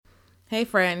Hey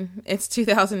friend, it's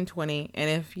 2020, and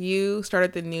if you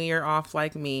started the new year off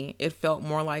like me, it felt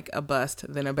more like a bust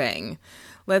than a bang.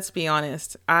 Let's be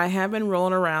honest, I have been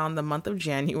rolling around the month of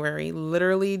January,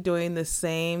 literally doing the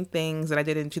same things that I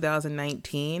did in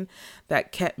 2019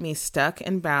 that kept me stuck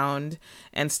and bound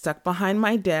and stuck behind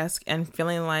my desk and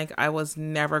feeling like I was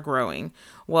never growing.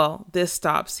 Well, this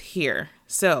stops here.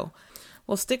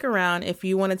 Well, stick around if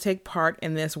you want to take part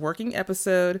in this working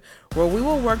episode where we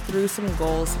will work through some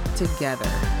goals together.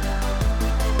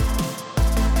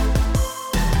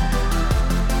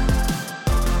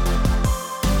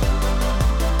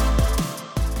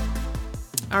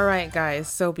 All right, guys.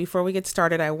 So before we get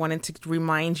started, I wanted to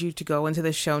remind you to go into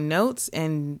the show notes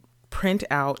and print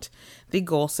out the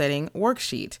goal setting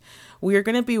worksheet. We are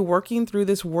going to be working through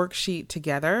this worksheet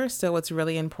together, so it's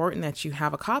really important that you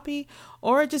have a copy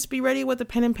or just be ready with a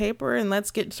pen and paper and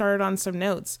let's get started on some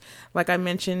notes. Like I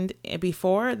mentioned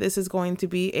before, this is going to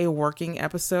be a working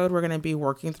episode. We're going to be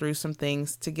working through some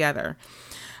things together.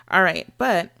 All right,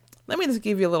 but let me just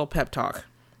give you a little pep talk.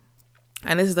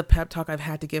 And this is the pep talk I've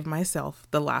had to give myself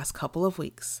the last couple of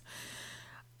weeks.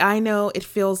 I know it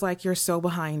feels like you're so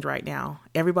behind right now.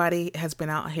 Everybody has been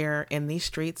out here in these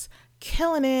streets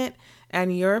killing it,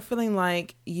 and you're feeling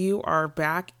like you are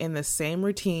back in the same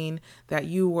routine that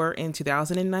you were in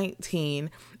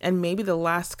 2019 and maybe the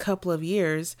last couple of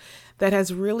years that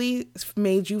has really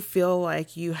made you feel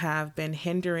like you have been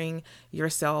hindering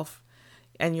yourself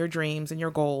and your dreams and your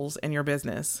goals and your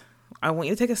business. I want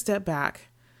you to take a step back,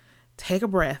 take a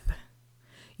breath.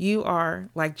 You are,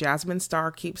 like Jasmine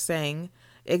Star keeps saying,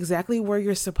 exactly where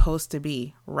you're supposed to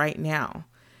be right now.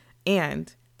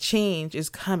 And change is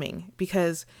coming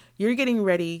because you're getting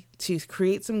ready to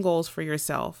create some goals for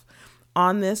yourself.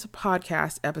 On this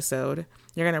podcast episode,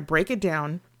 you're going to break it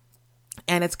down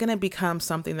and it's going to become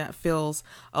something that feels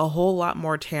a whole lot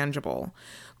more tangible.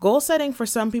 Goal setting for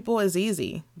some people is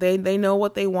easy. They know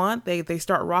what they want. They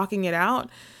start rocking it out.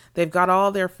 They've got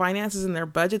all their finances and their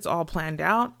budgets all planned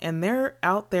out, and they're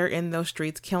out there in those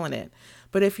streets killing it.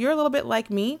 But if you're a little bit like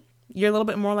me, you're a little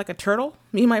bit more like a turtle.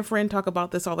 Me and my friend talk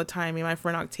about this all the time. Me and my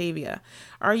friend Octavia.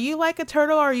 Are you like a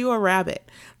turtle or are you a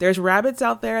rabbit? There's rabbits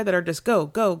out there that are just go,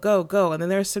 go, go, go. And then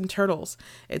there's some turtles.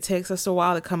 It takes us a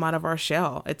while to come out of our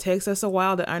shell. It takes us a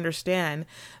while to understand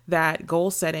that goal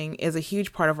setting is a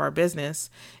huge part of our business.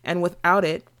 And without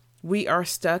it, we are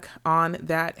stuck on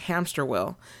that hamster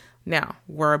wheel. Now,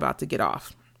 we're about to get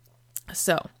off.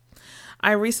 So,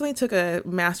 I recently took a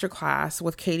master class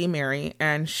with Katie Mary,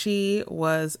 and she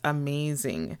was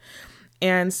amazing.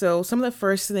 And so some of the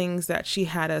first things that she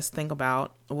had us think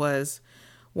about was,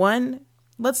 one,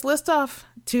 let's list off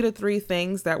 2 to 3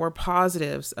 things that were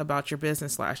positives about your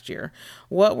business last year.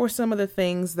 What were some of the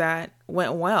things that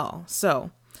went well? So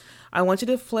I want you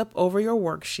to flip over your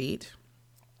worksheet,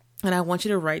 and I want you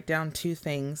to write down 2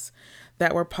 things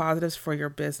that were positives for your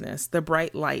business, the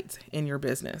bright lights in your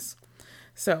business.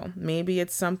 So maybe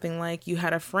it's something like you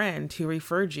had a friend who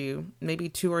referred you maybe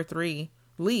 2 or 3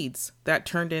 leads that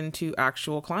turned into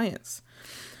actual clients.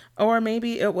 Or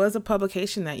maybe it was a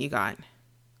publication that you got.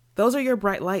 Those are your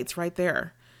bright lights right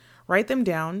there. Write them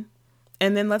down,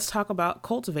 and then let's talk about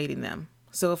cultivating them.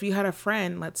 So if you had a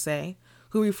friend, let's say,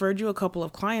 who referred you a couple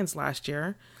of clients last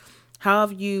year, how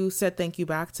have you said thank you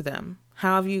back to them?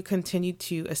 How have you continued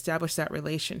to establish that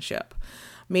relationship?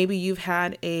 Maybe you've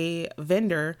had a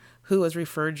vendor who has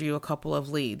referred you a couple of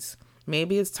leads.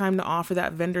 Maybe it's time to offer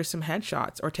that vendor some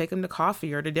headshots or take them to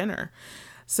coffee or to dinner.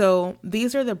 So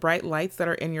these are the bright lights that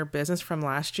are in your business from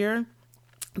last year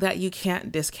that you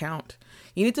can't discount.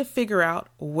 You need to figure out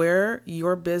where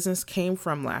your business came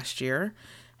from last year,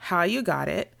 how you got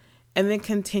it, and then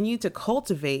continue to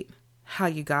cultivate how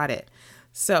you got it.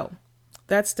 So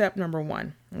that's step number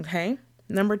 1. Okay.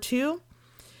 Number 2,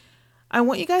 I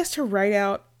want you guys to write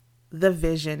out the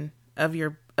vision of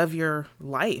your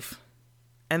life.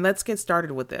 And let's get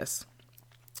started with this.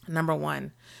 Number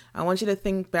 1, I want you to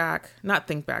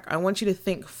I want you to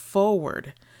think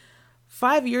forward.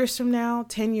 5 years from now,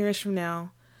 10 years from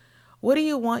now, what do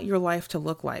you want your life to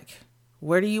look like?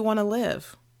 Where do you want to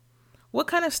live? What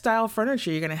kind of style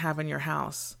furniture are you going to have in your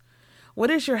house? What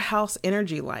is your house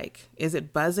energy like? Is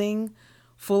it buzzing,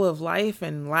 full of life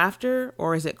and laughter,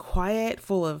 or is it quiet,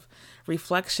 full of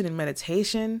reflection and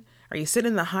meditation? Are you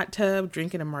sitting in the hot tub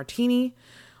drinking a martini,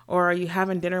 or are you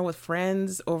having dinner with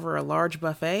friends over a large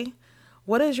buffet?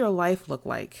 What does your life look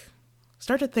like?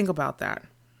 Start to think about that.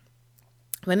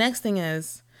 The next thing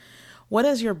is, what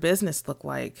does your business look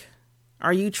like?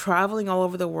 Are you traveling all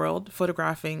over the world,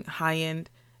 photographing high-end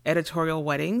editorial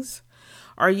weddings?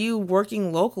 Are you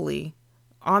working locally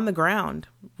on the ground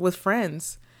with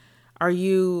friends? Are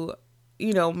you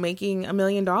making $1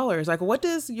 million? Like, what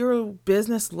does your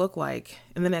business look like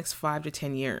in the next 5 to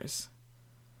 10 years?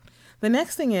 The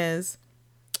next thing is,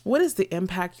 what is the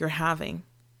impact you're having?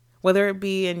 Whether it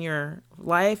be in your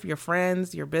life, your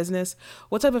friends, your business,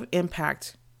 what type of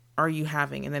impact are you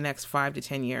having in the next 5 to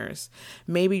 10 years?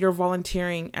 Maybe you're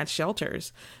volunteering at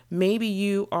shelters. Maybe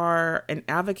you are an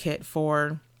advocate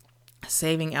for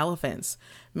saving elephants.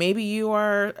 Maybe you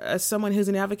are someone who's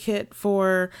an advocate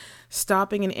for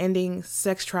stopping and ending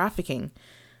sex trafficking.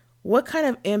 What kind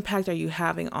of impact are you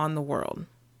having on the world?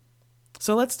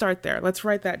 So let's start there. Let's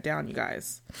write that down, you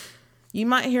guys. You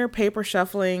might hear paper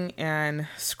shuffling and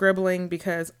scribbling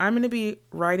because I'm going to be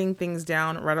writing things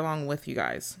down right along with you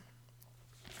guys.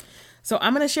 So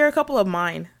I'm going to share a couple of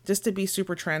mine just to be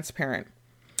super transparent.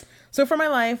 So for my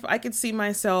life, I could see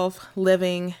myself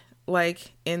living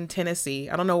like in Tennessee.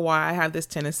 I don't know why I have this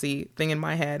Tennessee thing in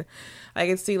my head. I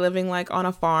could see living like on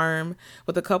a farm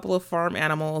with a couple of farm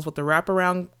animals with a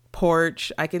wraparound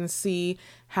porch. I can see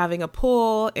having a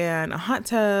pool and a hot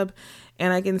tub,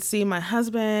 and I can see my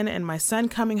husband and my son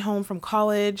coming home from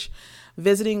college,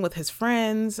 visiting with his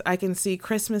friends. I can see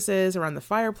Christmases around the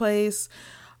fireplace.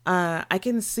 I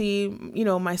can see,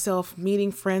 myself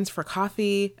meeting friends for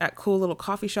coffee at cool little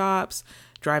coffee shops,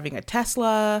 driving a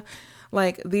Tesla.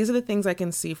 Like, these are the things I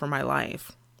can see for my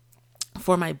life.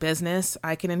 For my business,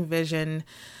 I can envision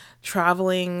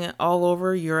traveling all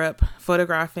over Europe,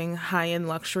 photographing high-end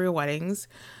luxury weddings.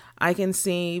 I can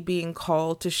see being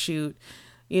called to shoot,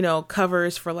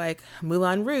 covers for like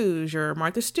Moulin Rouge or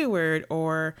Martha Stewart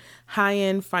or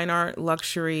high-end fine art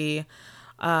luxury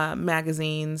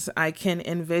magazines. I can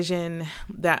envision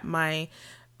that my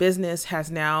business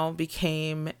has now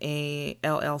became a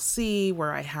LLC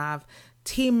where I have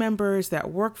team members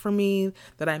that work for me,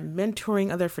 that I'm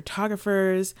mentoring other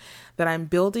photographers, that I'm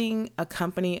building a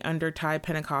company under Thai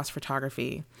Pentecost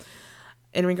Photography.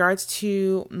 In regards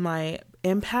to my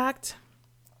impact,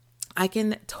 I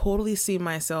can totally see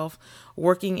myself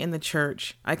working in the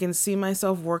church. I can see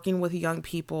myself working with young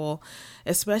people,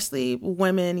 especially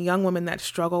young women that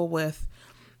struggle with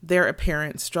their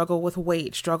appearance, struggle with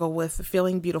weight, struggle with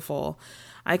feeling beautiful.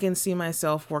 I can see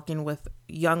myself working with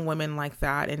young women like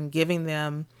that and helping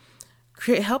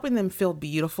them feel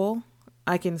beautiful.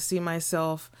 I can see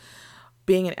myself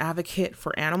being an advocate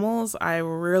for animals. I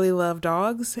really love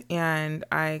dogs, and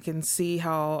I can see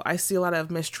how I see a lot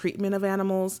of mistreatment of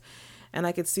animals, and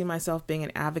I could see myself being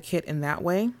an advocate in that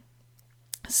way.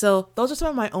 So those are some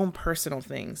of my own personal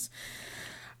things.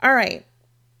 All right.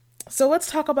 So let's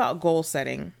talk about goal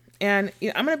setting. And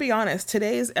I'm going to be honest,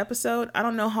 today's episode, I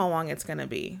don't know how long it's going to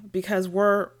be because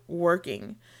we're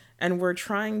working and we're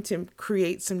trying to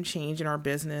create some change in our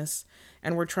business,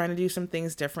 and we're trying to do some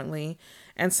things differently.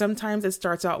 And sometimes it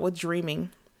starts out with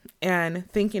dreaming and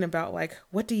thinking about like,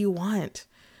 what do you want?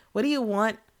 What do you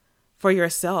want for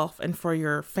yourself and for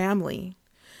your family?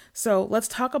 So let's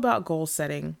talk about goal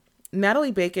setting.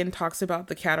 Natalie Bacon talks about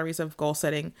the categories of goal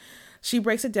setting. She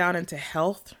breaks it down into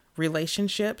health,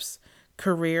 relationships,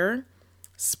 career,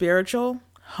 spiritual,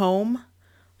 home,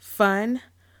 fun,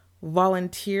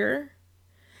 volunteer,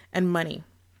 and money.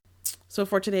 So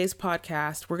for today's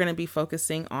podcast, we're going to be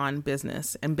focusing on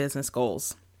business and business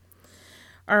goals.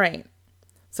 All right.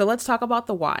 So let's talk about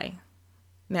the why.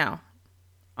 Now,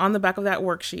 on the back of that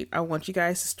worksheet, I want you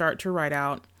guys to start to write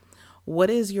out, what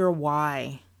is your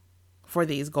why for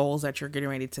these goals that you're getting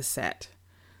ready to set?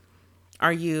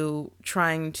 Are you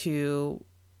trying to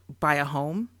buy a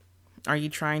home? Are you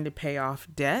trying to pay off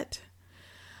debt?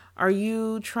 Are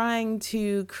you trying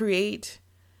to create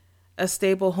a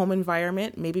stable home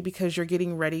environment, maybe because you're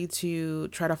getting ready to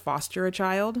try to foster a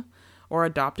child or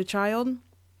adopt a child?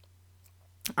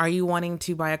 Are you wanting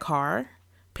to buy a car,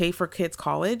 pay for kids'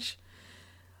 college?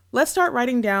 Let's start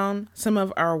writing down some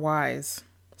of our whys.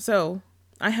 So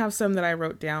I have some that I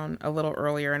wrote down a little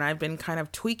earlier, and I've been kind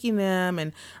of tweaking them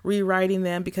and rewriting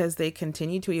them because they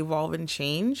continue to evolve and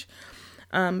change.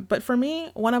 But for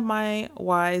me, one of my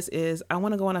whys is I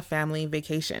want to go on a family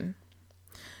vacation.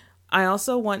 I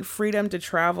also want freedom to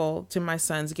travel to my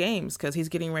son's games because he's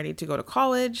getting ready to go to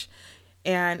college.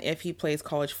 And if he plays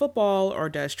college football or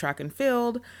does track and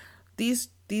field, these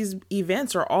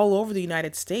events are all over the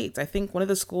United States. I think one of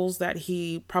the schools that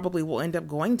he probably will end up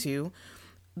going to,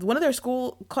 one of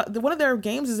their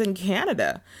games is in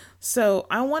Canada. So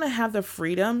I want to have the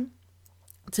freedom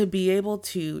to be able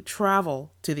to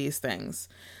travel to these things.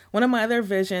 One of my other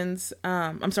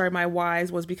my whys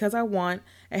was because I want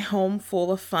a home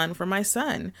full of fun for my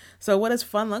son. So what does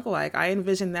fun look like? I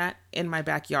envision that in my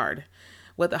backyard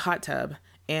with a hot tub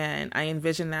And I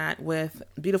envision that with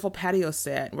beautiful patio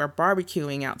set. We're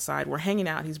barbecuing outside. We're hanging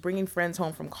out. He's bringing friends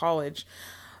home from college.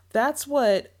 That's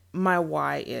what my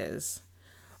why is.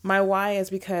 My why is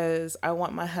because I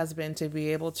want my husband to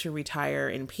be able to retire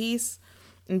in peace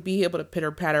and be able to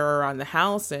pitter patter around the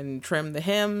house and trim the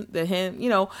hem,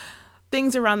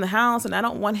 things around the house. And I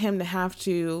don't want him to have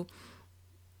to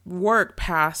work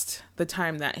past the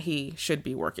time that he should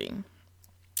be working.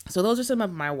 So those are some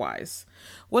of my whys.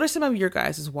 What are some of your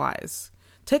guys' whys?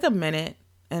 Take a minute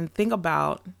and think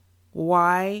about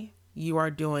why you are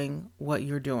doing what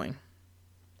you're doing.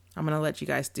 I'm going to let you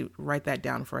guys write that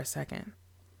down for a second.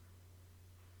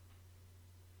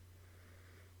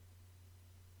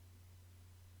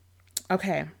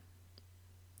 Okay.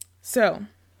 So,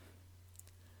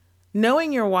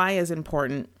 knowing your why is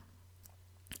important.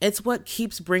 It's what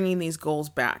keeps bringing these goals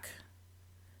back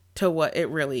to what it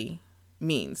really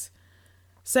means.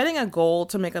 Setting a goal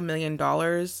to make $1 million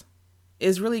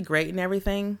is really great and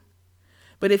everything.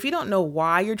 But if you don't know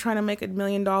why you're trying to make $1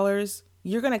 million,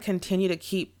 you're going to continue to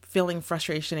keep feeling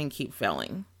frustration and keep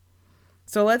failing.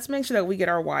 So let's make sure that we get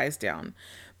our whys down.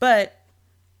 But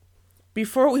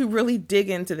before we really dig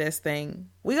into this thing,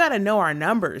 we got to know our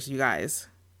numbers, you guys.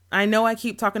 I know I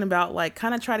keep talking about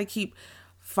kind of try to keep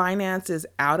finances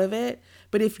out of it.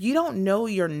 But if you don't know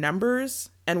your numbers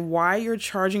and why you're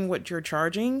charging what you're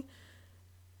charging,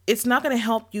 it's not going to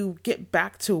help you get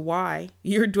back to why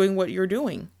you're doing what you're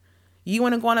doing. You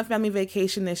want to go on a family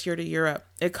vacation this year to Europe.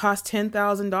 It costs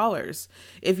 $10,000.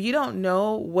 If you don't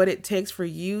know what it takes for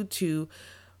you to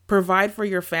provide for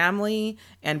your family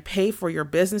and pay for your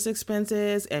business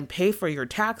expenses and pay for your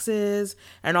taxes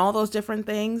and all those different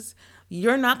things,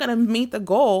 you're not going to meet the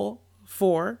goal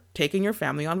for taking your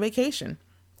family on vacation.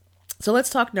 So let's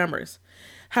talk numbers.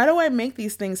 How do I make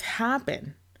these things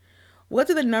happen? What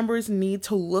do the numbers need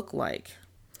to look like?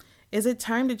 Is it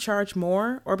time to charge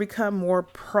more or become more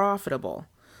profitable?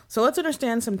 So let's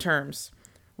understand some terms.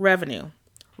 Revenue.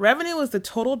 Revenue is the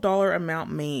total dollar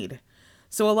amount made.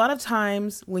 So a lot of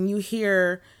times when you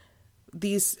hear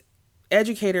these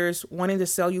educators wanting to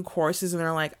sell you courses and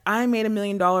they're like, I made $1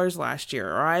 million last year,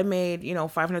 or I made,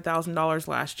 $500,000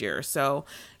 last year. So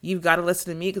you've got to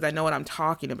listen to me because I know what I'm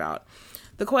talking about.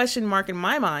 The question mark in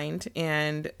my mind,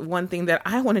 and one thing that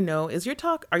I want to know is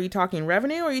are you talking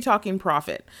revenue or are you talking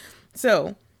profit?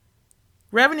 So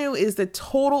revenue is the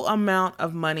total amount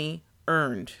of money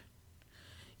earned.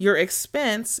 Your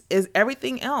expense is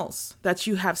everything else that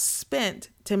you have spent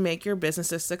to make your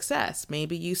business a success.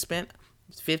 Maybe you spent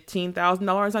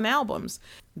 $15,000 on albums.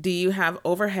 Do you have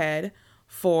overhead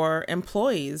for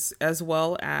employees as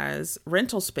well as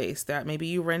rental space that maybe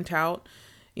you rent out,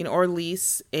 or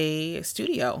lease a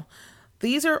studio?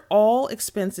 These are all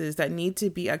expenses that need to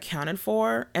be accounted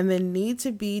for and then need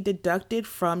to be deducted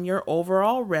from your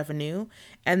overall revenue,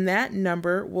 and that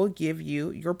number will give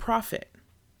you your profit.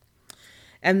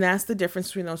 And that's the difference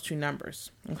between those two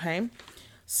numbers, okay?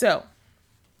 So,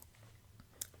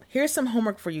 here's some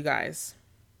homework for you guys.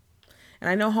 And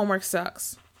I know homework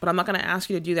sucks, but I'm not going to ask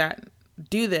you to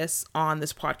do this on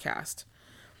this podcast.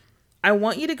 I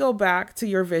want you to go back to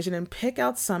your vision and pick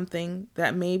out something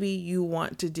that maybe you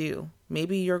want to do.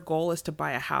 Maybe your goal is to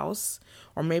buy a house,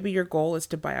 or maybe your goal is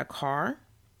to buy a car.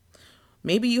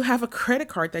 Maybe you have a credit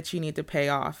card that you need to pay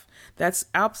off that's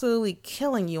absolutely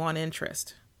killing you on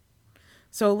interest.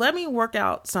 So let me work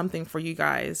out something for you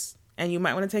guys, and you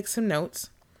might want to take some notes,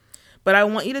 but I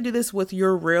want you to do this with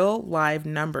your real live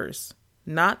numbers,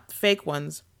 not fake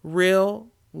ones, real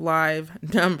live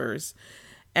numbers.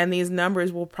 And these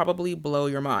numbers will probably blow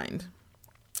your mind.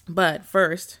 But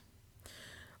first,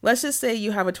 let's just say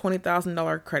you have a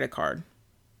 $20,000 credit card,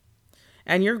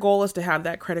 and your goal is to have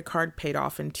that credit card paid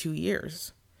off in 2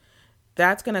 years.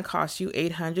 That's going to cost you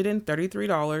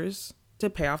 $833 to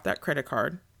pay off that credit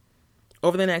card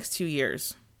over the next 2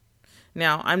 years.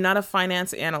 Now, I'm not a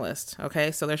finance analyst, okay?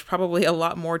 So there's probably a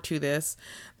lot more to this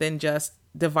than just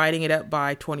dividing it up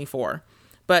by 24.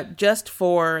 But just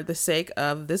for the sake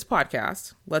of this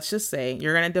podcast, let's just say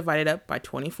you're going to divide it up by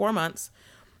 24 months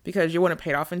because you want to pay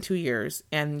it off in 2 years,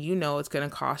 and it's going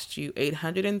to cost you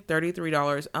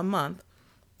 $833 a month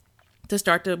to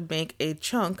start to make a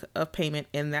chunk of payment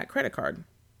in that credit card.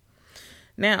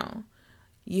 Now,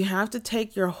 you have to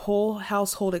take your whole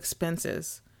household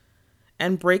expenses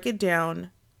and break it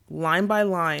down line by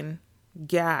line: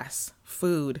 gas,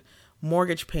 food,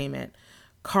 mortgage payment,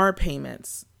 car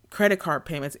payments, credit card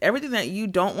payments, everything that you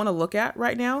don't want to look at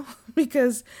right now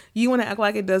because you want to act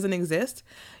like it doesn't exist.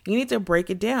 You need to break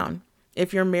it down.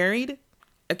 If you're married,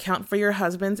 account for your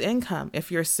husband's income. If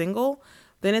you're single,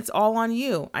 then it's all on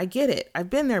you. I get it. I've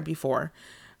been there before.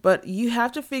 But you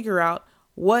have to figure out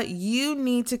what you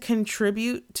need to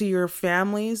contribute to your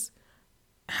family's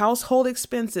household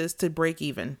expenses to break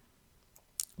even.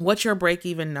 What's your break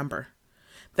even number?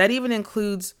 That even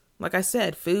includes, like I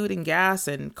said, food and gas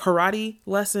and karate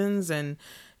lessons and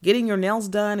getting your nails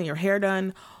done and your hair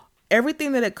done.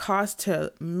 Everything that it costs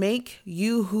to make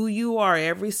you who you are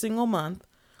every single month.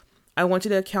 I want you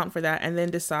to account for that and then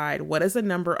decide what is the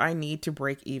number I need to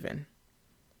break even.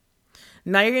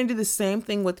 Now you're going to do the same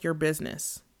thing with your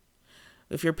business.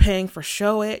 If you're paying for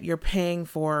Show It, you're paying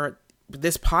for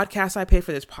this podcast, I pay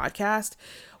for this podcast.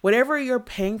 Whatever you're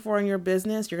paying for in your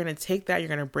business, you're going to take that, you're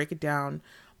going to break it down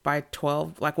by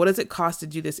 12. Like, what does it cost to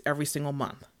do this every single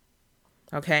month?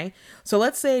 Okay. So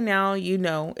let's say now,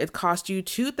 it cost you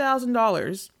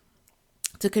 $2,000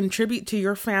 to contribute to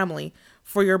your family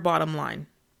for your bottom line.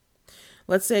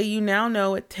 Let's say you now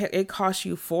know it costs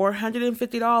you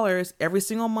 $450 every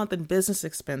single month in business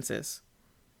expenses.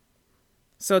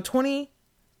 So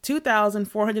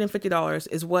 $22,450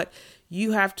 is what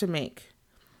you have to make.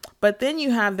 But then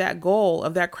you have that goal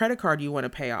of that credit card you want to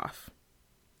pay off.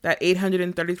 That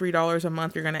 $833 a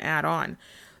month you're going to add on.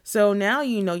 So now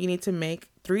you need to make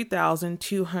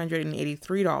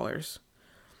 $3,283.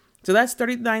 So that's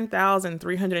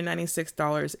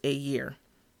 $39,396 a year.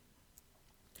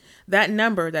 That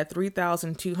number, that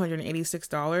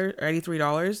 $3,286 or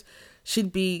 $83,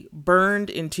 should be burned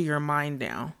into your mind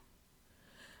now.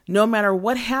 No matter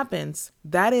what happens,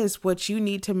 that is what you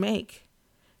need to make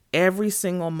every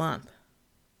single month.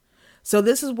 So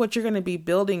this is what you're going to be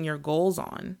building your goals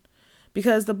on,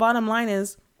 because the bottom line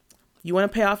is you want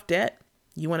to pay off debt,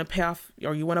 you want to pay off,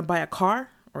 or you want to buy a car,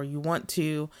 or you want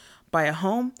to buy a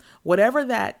home, whatever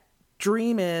that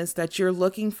dream is that you're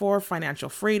looking for, financial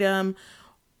freedom,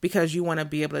 because you want to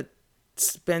be able to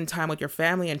spend time with your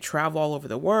family and travel all over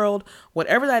the world,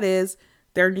 whatever that is,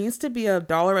 there needs to be a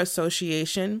dollar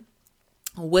association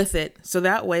with it. So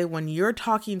that way, when you're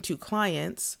talking to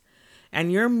clients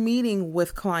and you're meeting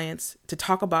with clients to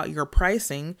talk about your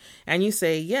pricing and you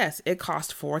say, yes, it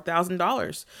costs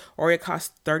 $4,000 or it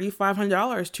costs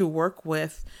 $3,500 to work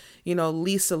with,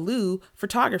 Lisa Lou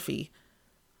photography,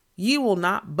 you will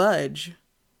not budge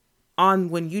on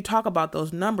when you talk about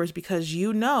those numbers, because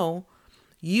you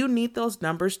need those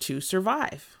numbers to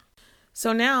survive.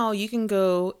 So now you can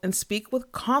go and speak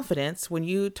with confidence when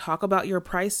you talk about your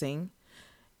pricing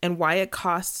and why it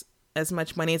costs as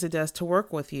much money as it does to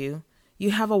work with you. You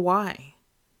have a why.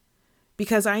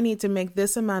 Because I need to make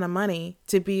this amount of money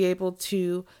to be able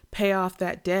to pay off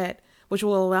that debt, which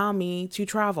will allow me to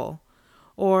travel.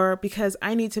 Or because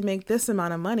I need to make this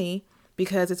amount of money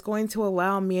because it's going to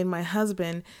allow me and my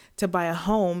husband to buy a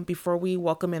home before we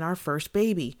welcome in our first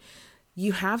baby.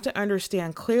 You have to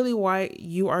understand clearly why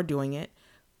you are doing it,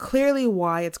 clearly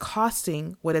why it's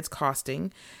costing what it's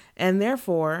costing, and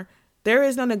therefore there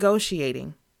is no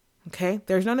negotiating. Okay?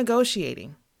 There's no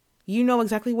negotiating. You know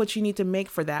exactly what you need to make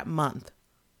for that month.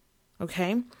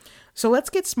 Okay? So let's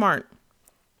get smart.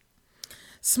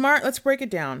 Smart, let's break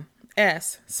it down.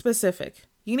 S, specific.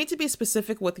 You need to be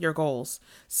specific with your goals.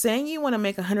 Saying you want to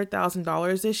make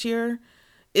 $100,000 this year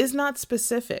is not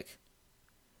specific.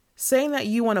 Saying that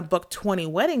you want to book 20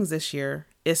 weddings this year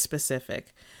is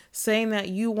specific. Saying that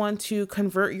you want to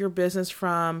convert your business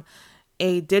from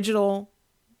a digital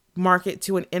market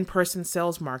to an in-person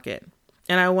sales market,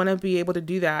 and I want to be able to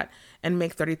do that and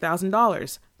make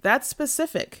 $30,000. That's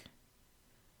specific.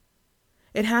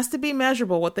 It has to be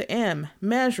measurable with the M,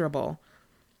 measurable.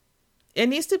 It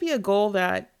needs to be a goal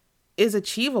that is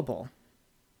achievable.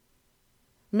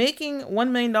 Making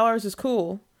 $1 million is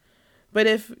cool, but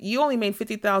if you only made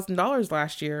 $50,000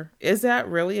 last year, is that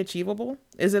really achievable?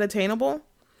 Is it attainable?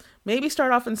 Maybe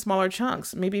start off in smaller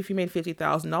chunks. Maybe if you made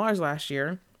 $50,000 last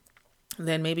year,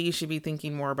 then maybe you should be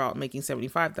thinking more about making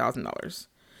 $75,000.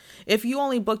 If you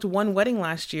only booked one wedding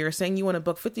last year, saying you want to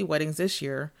book 50 weddings this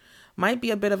year might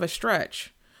be a bit of a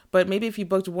stretch. But maybe if you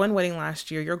booked one wedding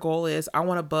last year, your goal is, I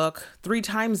want to book 3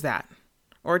 times that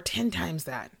or 10 times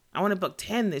that. I want to book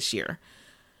 10 this year.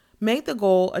 Make the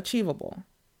goal achievable.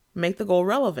 Make the goal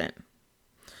relevant.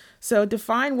 So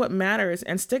define what matters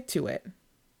and stick to it.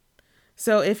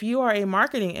 So if you are a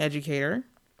marketing educator,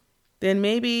 then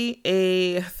maybe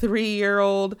a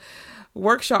 3-year-old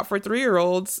workshop for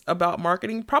 3-year-olds about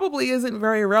marketing probably isn't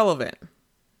very relevant. Do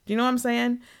you know what I'm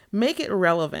saying? Make it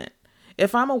relevant.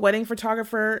 If I'm a wedding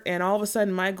photographer and all of a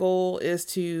sudden my goal is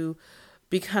to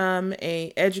become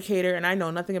an educator, and I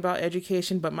know nothing about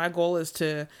education, but my goal is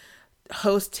to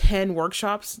host 10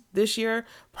 workshops this year,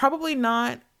 probably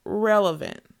not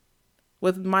relevant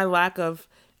with my lack of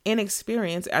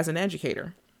inexperience as an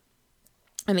educator.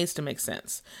 It needs to make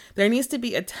sense. There needs to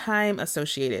be a time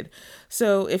associated.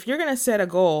 So if you're going to set a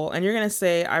goal and you're going to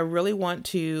say, I really want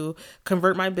to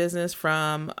convert my business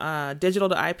from digital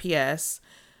to IPS,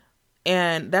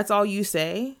 and that's all you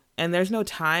say, and there's no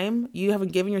time, you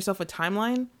haven't given yourself a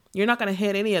timeline, you're not going to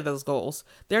hit any of those goals.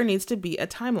 There needs to be a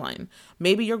timeline.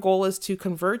 Maybe your goal is to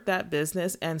convert that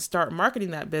business and start marketing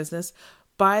that business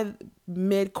by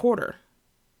mid-quarter,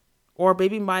 or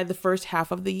maybe by the first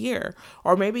half of the year,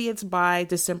 or maybe it's by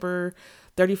December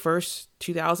 31st,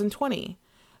 2020.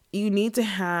 You need to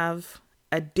have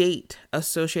a date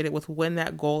associated with when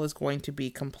that goal is going to be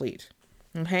complete.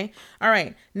 Okay. All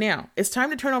right. Now it's time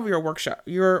to turn over your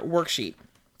worksheet,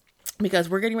 because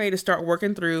we're getting ready to start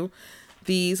working through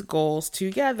these goals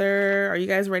together. Are you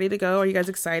guys ready to go? Are you guys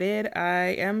excited?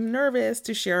 I am nervous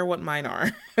to share what mine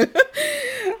are,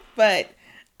 but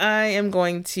I am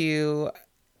going to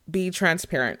be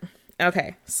transparent.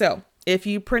 Okay. So if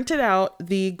you printed out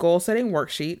the goal setting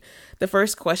worksheet, the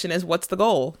first question is, what's the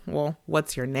goal? Well,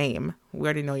 what's your name? We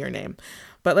already know your name,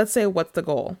 but let's say, what's the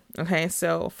goal? Okay.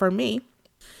 So for me,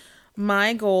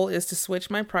 my goal is to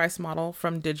switch my price model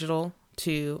from digital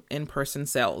to in-person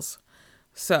sales.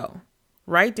 So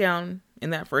write down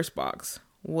in that first box,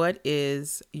 what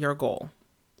is your goal?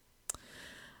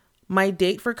 My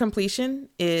date for completion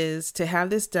is to have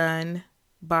this done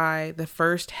by the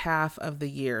first half of the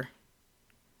year.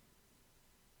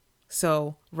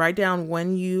 So write down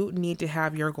when you need to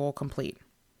have your goal complete.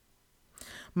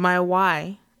 My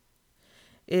why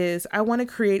is I want to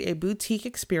create a boutique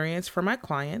experience for my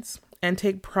clients and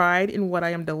take pride in what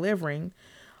I am delivering.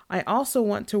 I also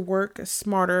want to work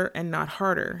smarter and not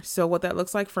harder. So what that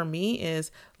looks like for me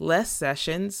is less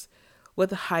sessions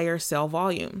with higher sale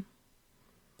volume.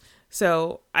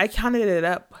 So I counted it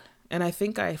up, and I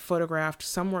think I photographed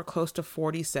somewhere close to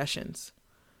 40 sessions.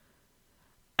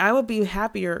 I would be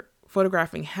happier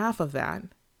photographing half of that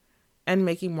and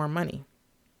making more money.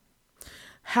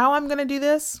 How I'm going to do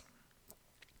this?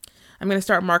 I'm going to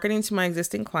start marketing to my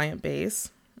existing client base.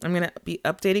 I'm going to be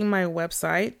updating my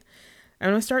website. I'm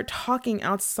going to start talking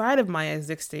outside of my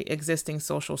existing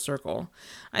social circle.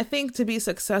 I think to be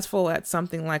successful at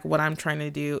something like what I'm trying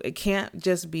to do, it can't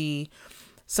just be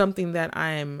something that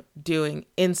I'm doing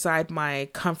inside my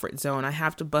comfort zone. I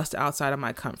have to bust outside of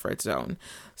my comfort zone.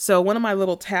 So one of my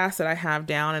little tasks that I have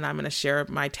down, and I'm going to share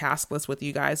my task list with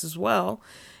you guys as well,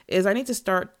 is I need to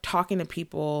start talking to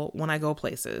people when I go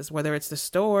places, whether it's the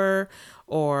store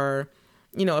or,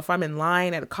 if I'm in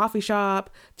line at a coffee shop.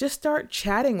 Just start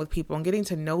chatting with people and getting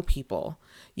to know people.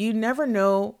 You never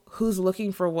know who's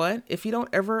looking for what if you don't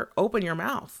ever open your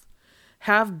mouth.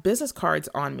 Have business cards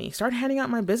on me. Start handing out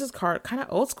my business card, kind of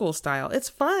old school style. It's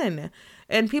fun.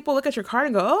 And people look at your card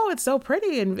and go, oh, it's so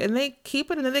pretty. And they keep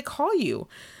it and then they call you.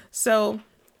 So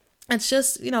it's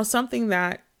just, something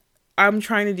that I'm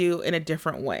trying to do in a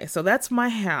different way. So that's my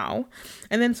how.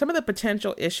 And then some of the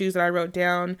potential issues that I wrote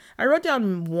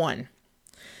down one.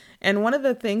 And one of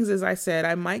the things is I said,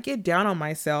 I might get down on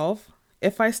myself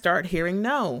if I start hearing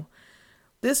no.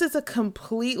 This is a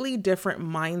completely different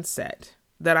mindset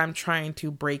that I'm trying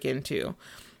to break into.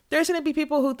 There's going to be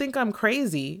people who think I'm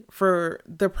crazy for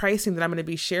the pricing that I'm going to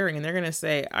be sharing. And they're going to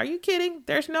say, are you kidding?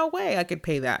 There's no way I could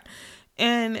pay that.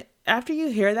 And after you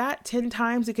hear that 10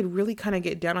 times, it could really kind of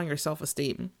get down on your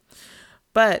self-esteem.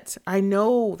 But I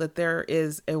know that there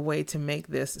is a way to make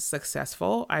this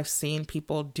successful. I've seen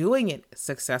people doing it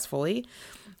successfully.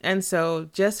 And so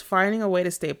just finding a way to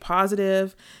stay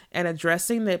positive and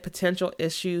addressing the potential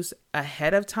issues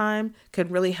ahead of time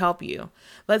could really help you.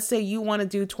 Let's say you want to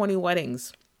do 20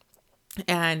 weddings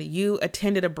and you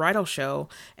attended a bridal show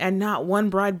and not one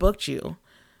bride booked you.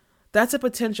 That's a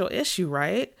potential issue,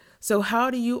 right? So how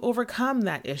do you overcome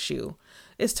that issue?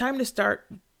 It's time to start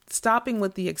stopping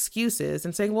with the excuses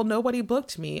and saying, well, nobody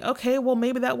booked me. Okay, well,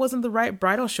 maybe that wasn't the right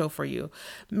bridal show for you.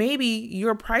 Maybe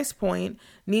your price point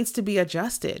needs to be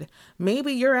adjusted.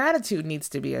 Maybe your attitude needs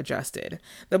to be adjusted.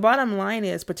 The bottom line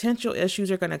is potential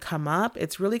issues are going to come up.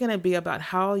 It's really going to be about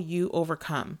how you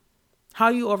overcome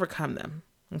them.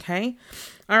 Okay.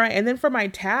 All right. And then for my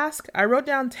task, I wrote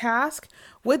down task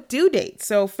with due date.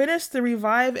 So finish the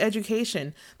Revive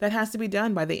education. That has to be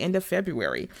done by the end of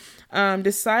February.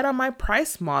 Decide on my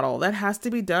price model. That has to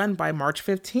be done by March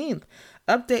 15th.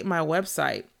 Update my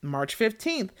website, March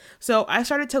 15th. So I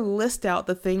started to list out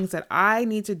the things that I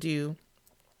need to do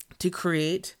to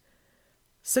create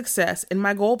success in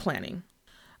my goal planning.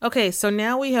 Okay. So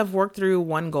now we have worked through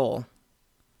one goal,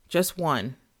 just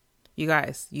one. You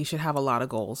guys, you should have a lot of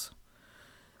goals.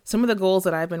 Some of the goals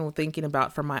that I've been thinking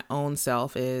about for my own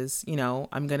self is,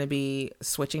 I'm going to be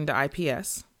switching to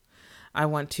IPS. I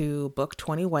want to book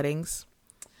 20 weddings.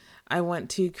 I want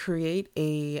to create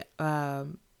a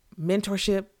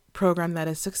mentorship program that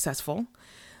is successful.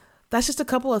 That's just a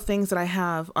couple of things that I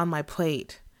have on my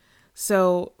plate.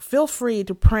 So feel free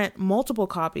to print multiple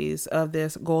copies of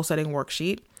this goal setting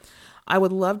worksheet. I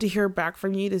would love to hear back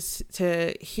from you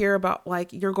to hear about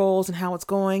like your goals and how it's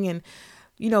going, and,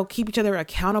 keep each other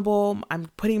accountable. I'm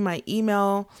putting my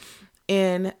email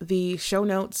in the show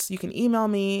notes. You can email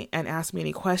me and ask me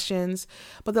any questions.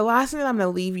 But the last thing that I'm going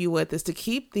to leave you with is to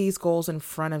keep these goals in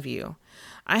front of you.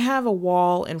 I have a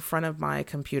wall in front of my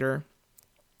computer,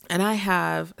 and I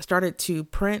have started to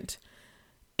print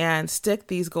and stick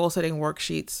these goal setting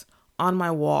worksheets on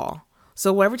my wall.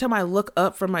 So every time I look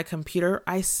up from my computer,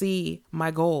 I see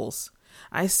my goals.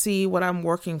 I see what I'm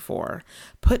working for.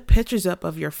 Put pictures up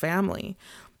of your family.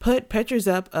 Put pictures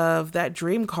up of that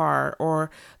dream car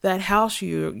or that house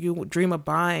you dream of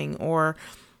buying, or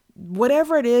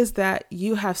whatever it is that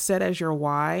you have set as your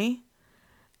why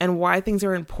and why things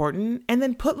are important. And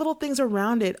then put little things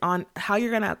around it on how you're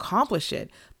going to accomplish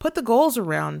it. Put the goals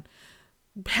around.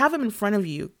 Have them in front of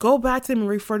you. Go back to them and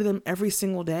refer to them every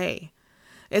single day.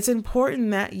 It's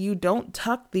important that you don't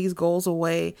tuck these goals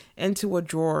away into a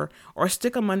drawer or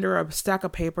stick them under a stack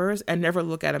of papers and never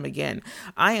look at them again.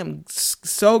 I am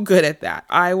so good at that.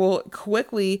 I will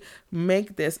quickly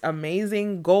make this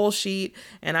amazing goal sheet,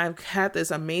 and I've had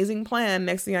this amazing plan.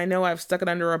 Next thing I know, I've stuck it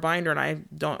under a binder and I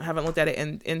haven't looked at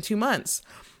it in 2 months.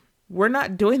 We're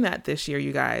not doing that this year,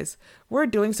 you guys. We're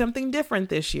doing something different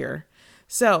this year.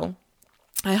 So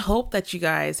I hope that you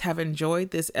guys have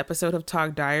enjoyed this episode of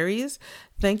Talk Diaries.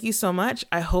 Thank you so much.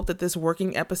 I hope that this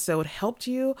working episode helped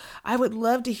you. I would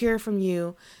love to hear from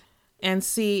you and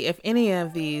see if any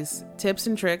of these tips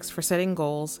and tricks for setting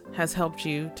goals has helped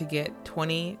you to get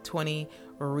 2020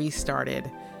 restarted.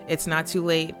 It's not too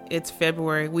late. It's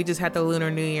February. We just had the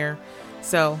Lunar New Year.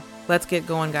 So let's get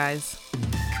going, guys.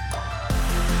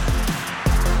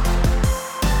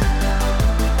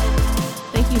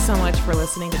 Thank you so much for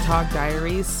listening to Talk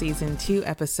Diaries Season 2,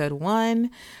 Episode 1.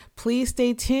 Please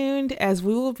stay tuned as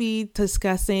we will be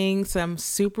discussing some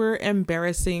super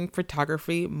embarrassing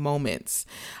photography moments.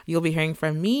 You'll be hearing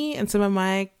from me and some of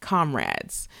my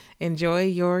comrades. Enjoy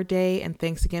your day, and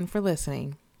thanks again for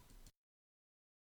listening.